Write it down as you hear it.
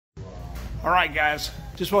All right, guys,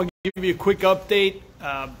 just want to give you a quick update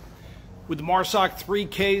with the MARSOC3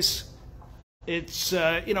 case. It's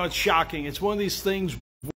it's shocking. It's one of these things.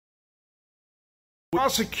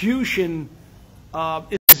 Prosecution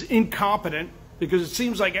is incompetent because it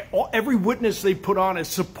seems like every witness they put on is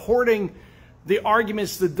supporting the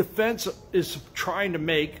arguments the defense is trying to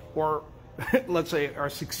make, or let's say are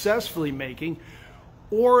successfully making,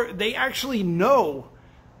 or they actually know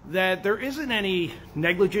that there isn't any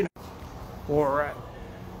negligent or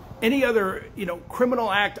any other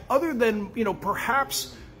criminal act other than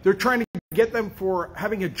perhaps they're trying to get them for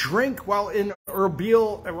having a drink while in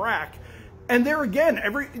Erbil, Iraq. And there again,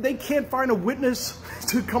 they can't find a witness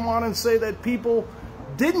to come on and say that people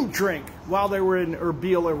didn't drink while they were in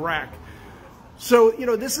Erbil, Iraq. So,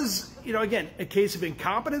 this is, again, a case of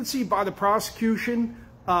incompetency by the prosecution,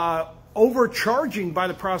 overcharging by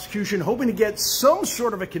the prosecution, hoping to get some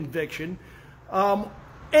sort of a conviction.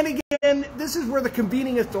 And again, this is where the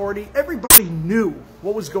convening authority, everybody knew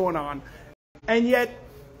what was going on. And yet,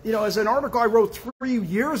 as an article I wrote 3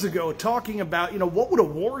 years ago talking about, what would a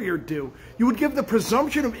warrior do? You would give the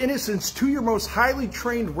presumption of innocence to your most highly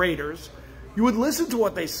trained raiders. You would listen to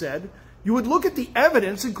what they said. You would look at the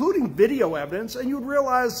evidence, including video evidence, and you would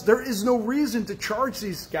realize there is no reason to charge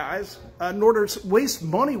these guys, nor to waste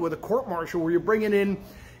money with a court-martial where you're bringing in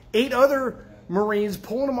 8 other Marines,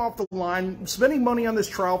 pulling them off the line, spending money on this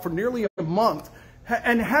trial for nearly a month,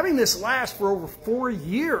 and having this last for over 4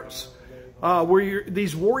 years, where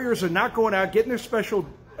these warriors are not going out, getting their special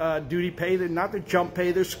duty pay, they're not their jump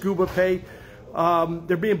pay, their scuba pay.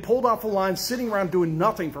 They're being pulled off the line, sitting around doing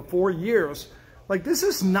nothing for 4 years. Like, this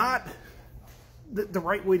is not the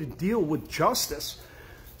right way to deal with justice.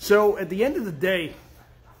 So at the end of the day,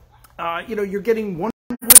 you're getting one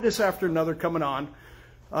witness after another coming on.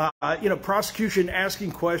 Prosecution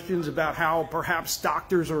asking questions about how perhaps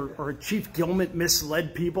doctors or Chief Gilman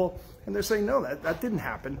misled people. And they're saying, no, that didn't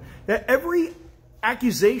happen. That every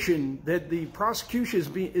accusation that the prosecution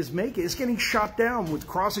is making is getting shot down with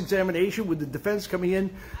cross-examination, with the defense coming in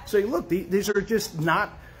saying, look, these are just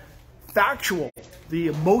not factual. The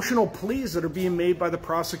emotional pleas that are being made by the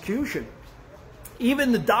prosecution.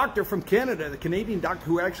 Even the doctor from Canada, the Canadian doctor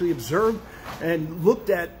who actually observed and looked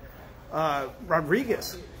at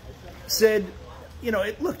Rodriguez, said,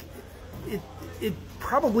 it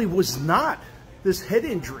probably was not this head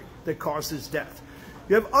injury that caused his death.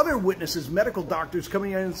 You have other witnesses, medical doctors,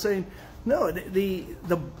 coming in and saying, no,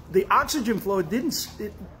 the oxygen flow didn't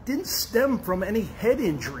stem from any head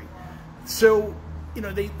injury. So,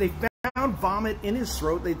 they found vomit in his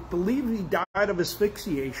throat. They believe he died of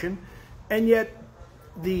asphyxiation, and yet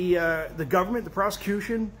the government, the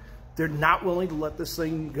prosecution, they're not willing to let this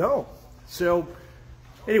thing go. So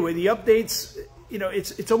anyway, the updates,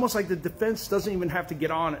 it's almost like the defense doesn't even have to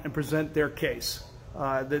get on and present their case.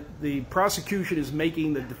 The prosecution is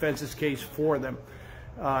making the defense's case for them.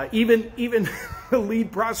 Even the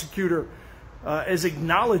lead prosecutor is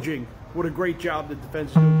acknowledging what a great job the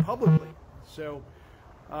defense is doing publicly. So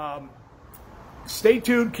stay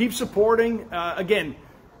tuned, keep supporting. Again,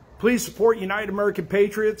 please support United American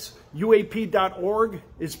Patriots, UAP.org.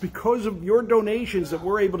 It's because of your donations that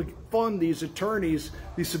we're able to fund these attorneys,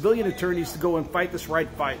 these civilian attorneys, to go and fight this right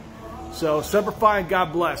fight. So, Semper Fi and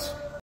God bless.